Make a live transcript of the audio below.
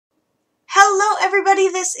Hello everybody,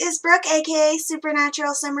 this is Brooke, aka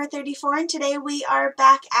Supernatural Summer 34, and today we are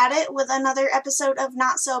back at it with another episode of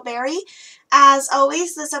Not So Berry. As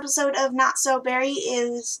always, this episode of Not So Berry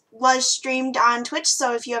was streamed on Twitch,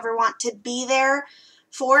 so if you ever want to be there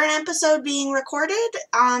for an episode being recorded,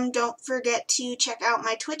 don't forget to check out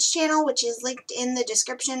my Twitch channel, which is linked in the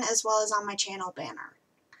description as well as on my channel banner.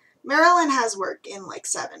 Marilyn has work in like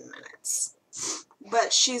 7 minutes,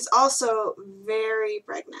 but she's also very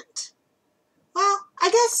pregnant. Well, I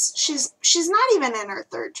guess she's not even in her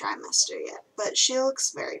 3rd trimester yet, but she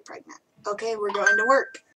looks very pregnant. Okay, we're going to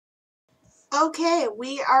work. Okay,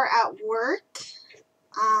 we are at work.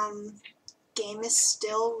 Game is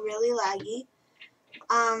still really laggy.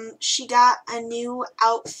 She got a new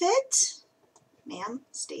outfit. Ma'am,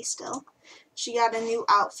 stay still. She got a new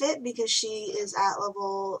outfit because she is at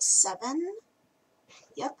level 7.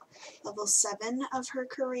 Yep, level 7 of her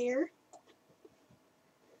career.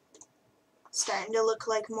 Starting to look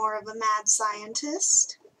like more of a mad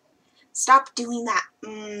scientist. Stop doing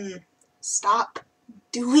that. Stop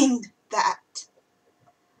doing that.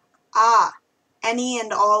 Any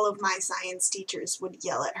and all of my science teachers would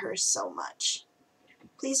yell at her so much.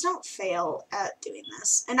 Please don't fail at doing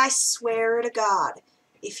this. And I swear to God,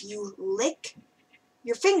 if you lick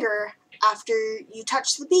your finger after you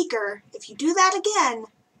touch the beaker, if you do that again,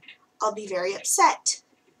 I'll be very upset.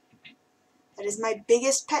 That is my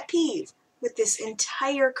biggest pet peeve with this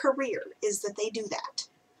entire career, is that they do that.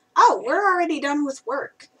 Oh, we're already done with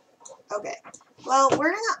work. Okay, well, we're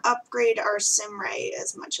going to upgrade our sim ray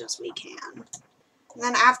as much as we can. And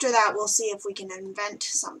then after that, we'll see if we can invent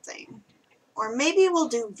something. Or maybe we'll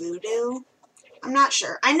do voodoo. I'm not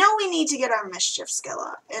sure. I know we need to get our mischief skill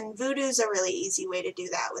up, and voodoo's a really easy way to do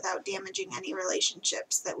that without damaging any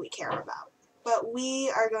relationships that we care about. But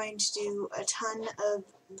we are going to do a ton of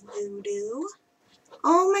voodoo.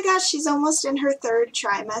 Oh my gosh, she's almost in her 3rd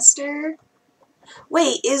trimester.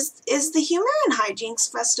 Wait, is the Humor and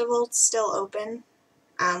Hijinks Festival still open?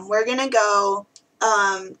 We're gonna go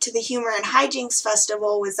to the Humor and Hijinks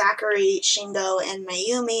Festival with Zachary, Shingo, and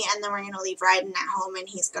Mayumi, and then we're gonna leave Rhiannon at home and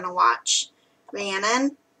he's gonna watch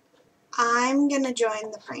Rhiannon. I'm gonna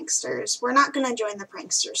join the pranksters. We're not gonna join the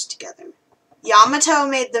pranksters together. Yamato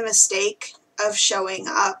made the mistake of showing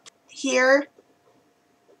up here.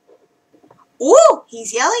 Ooh,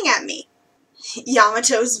 he's yelling at me.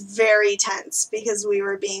 Yamato's very tense because we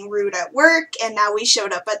were being rude at work, and now we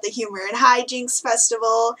showed up at the Humor and Hijinks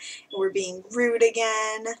Festival, and we're being rude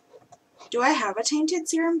again. Do I have a tainted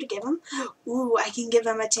serum to give him? Ooh, I can give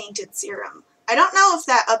him a tainted serum. I don't know if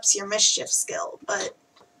that ups your mischief skill, but...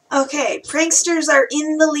 Okay, pranksters are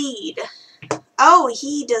in the lead. Oh,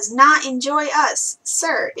 he does not enjoy us.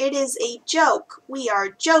 Sir, it is a joke. We are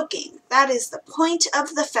joking. That is the point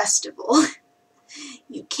of the festival.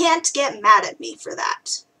 You can't get mad at me for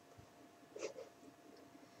that.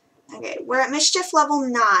 Okay, we're at mischief level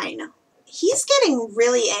 9. He's getting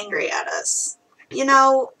really angry at us. You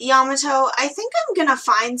know, Yamato, I think I'm gonna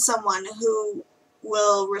find someone who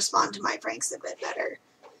will respond to my pranks a bit better.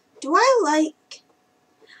 Do I like...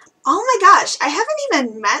 Oh my gosh, I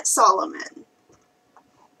haven't even met Solomon.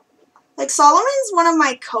 Like, Solomon's one of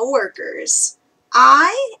my coworkers.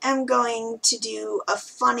 I am going to do a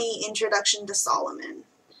funny introduction to Solomon.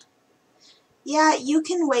 Yeah, you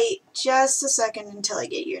can wait just a second until I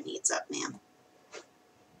get your needs up, ma'am.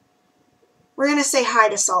 We're going to say hi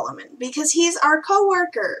to Solomon because he's our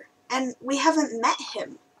coworker and we haven't met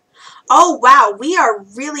him. Oh, wow, we are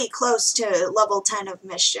really close to level 10 of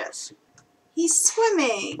mischief. He's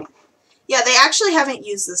swimming. Yeah, they actually haven't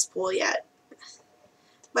used this pool yet.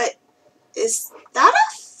 But is that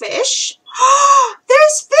a fish?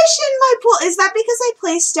 There's fish in my pool. Is that because I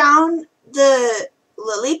placed down the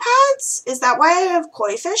lily pads? Is that why I have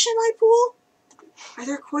koi fish in my pool? Are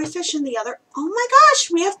there koi fish in the other? Oh my gosh,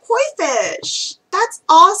 we have koi fish. That's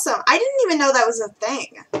awesome. I didn't even know that was a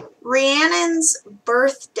thing. Rhiannon's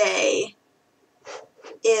birthday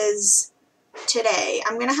is today.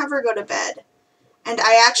 I'm going to have her go to bed. And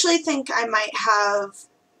I actually think I might have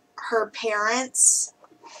her parents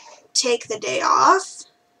take the day off.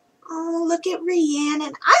 Oh, look at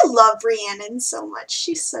Rhiannon. I love Rhiannon so much.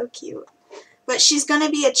 She's so cute. But she's going to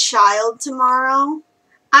be a child tomorrow.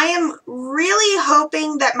 I am really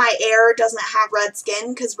hoping that my heir doesn't have red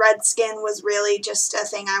skin, because red skin was really just a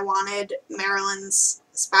thing I wanted Marilyn's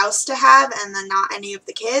spouse to have, and then not any of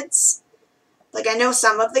the kids. Like, I know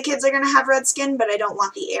some of the kids are going to have red skin, but I don't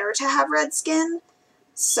want the heir to have red skin.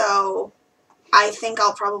 So, I think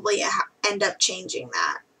I'll probably end up changing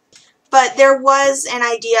that. But there was an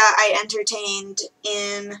idea I entertained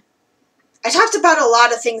in I talked about a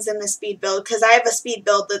lot of things in this speed build because I have a speed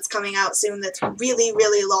build that's coming out soon that's really,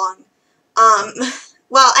 really long.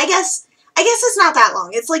 Well, I guess it's not that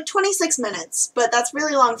long. It's like 26 minutes, but that's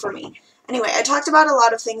really long for me. Anyway, I talked about a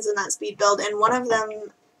lot of things in that speed build, and one of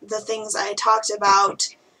them, the things I talked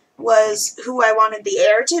about, was who I wanted the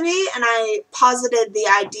heir to be, and I posited the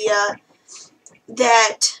idea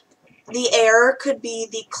that the heir could be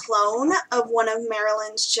the clone of one of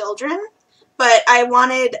Marilyn's children, but I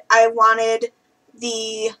wanted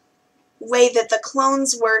the way that the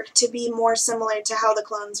clones work to be more similar to how the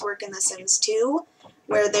clones work in The Sims 2,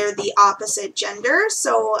 where they're the opposite gender.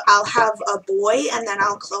 So I'll have a boy and then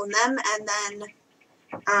I'll clone them, and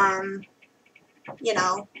then you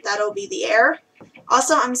know, that'll be the heir.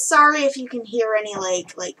 Also, I'm sorry if you can hear any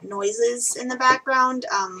like noises in the background.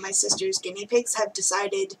 My sister's guinea pigs have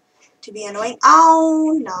decided to be annoying.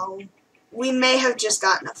 Oh no. We may have just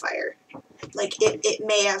gotten a fire. Like, it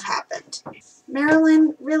may have happened.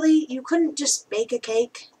 Marilyn, really? You couldn't just bake a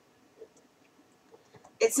cake?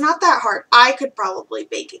 It's not that hard. I could probably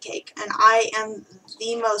bake a cake, and I am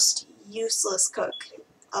the most useless cook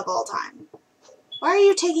of all time. Why are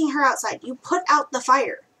you taking her outside? You put out the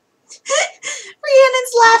fire.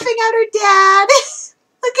 Rhiannon's laughing at her dad.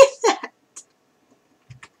 Look at that.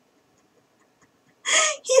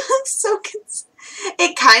 He looks so concerned.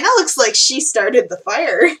 It kind of looks like she started the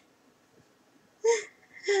fire.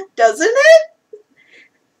 Doesn't it?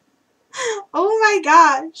 Oh my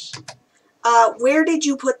gosh. Where did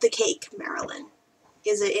you put the cake, Marilyn?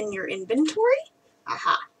 Is it in your inventory?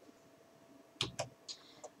 Aha.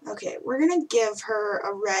 Okay, we're gonna give her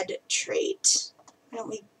a red trait. Why don't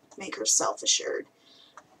we make her self-assured?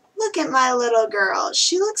 Look at my little girl.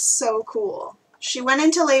 She looks so cool. She went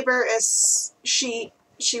into labor as she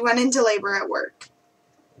went into labor at work.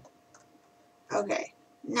 Okay.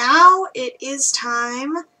 Now it is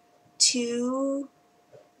time to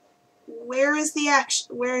where is the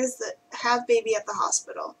have baby at the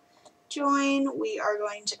hospital? Join. We are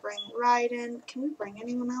going to bring Rhiannon. Can we bring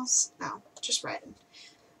anyone else? No, just Rhiannon.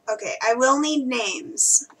 Okay, I will need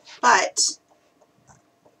names, but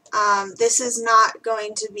this is not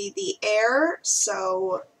going to be the heir,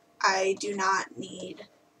 so I do not need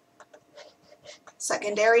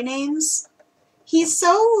secondary names. He's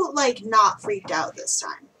so, like, not freaked out this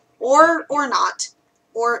time. Or not.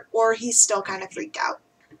 Or he's still kind of freaked out.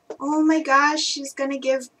 Oh my gosh, she's gonna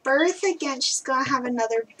give birth again. She's gonna have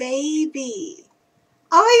another baby.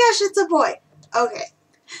 Oh my gosh, it's a boy. Okay.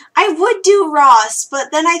 I would do Ross,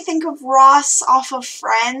 but then I think of Ross off of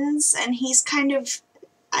Friends, and he's kind of...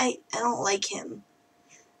 I don't like him.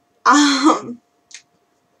 And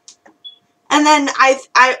then I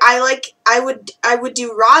would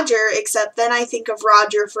do Roger, except then I think of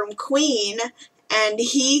Roger from Queen, and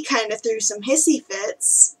he kind of threw some hissy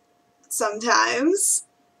fits sometimes.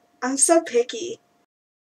 I'm so picky.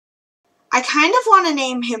 I kind of want to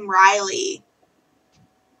name him Riley.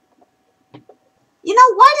 You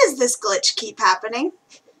know, why does this glitch keep happening?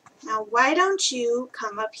 Now, why don't you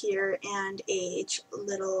come up here and age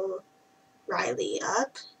little Riley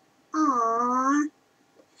up? Aww.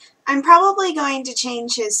 I'm probably going to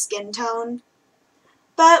change his skin tone,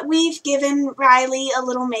 but we've given Riley a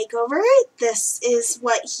little makeover. This is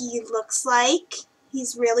what he looks like.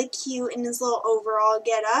 He's really cute in his little overall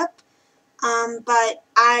getup. But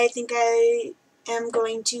I think I am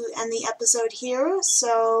going to end the episode here,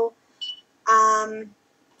 so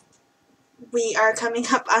we are coming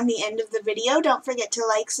up on the end of the video. Don't forget to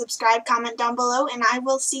like, subscribe, comment down below, and I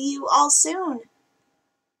will see you all soon.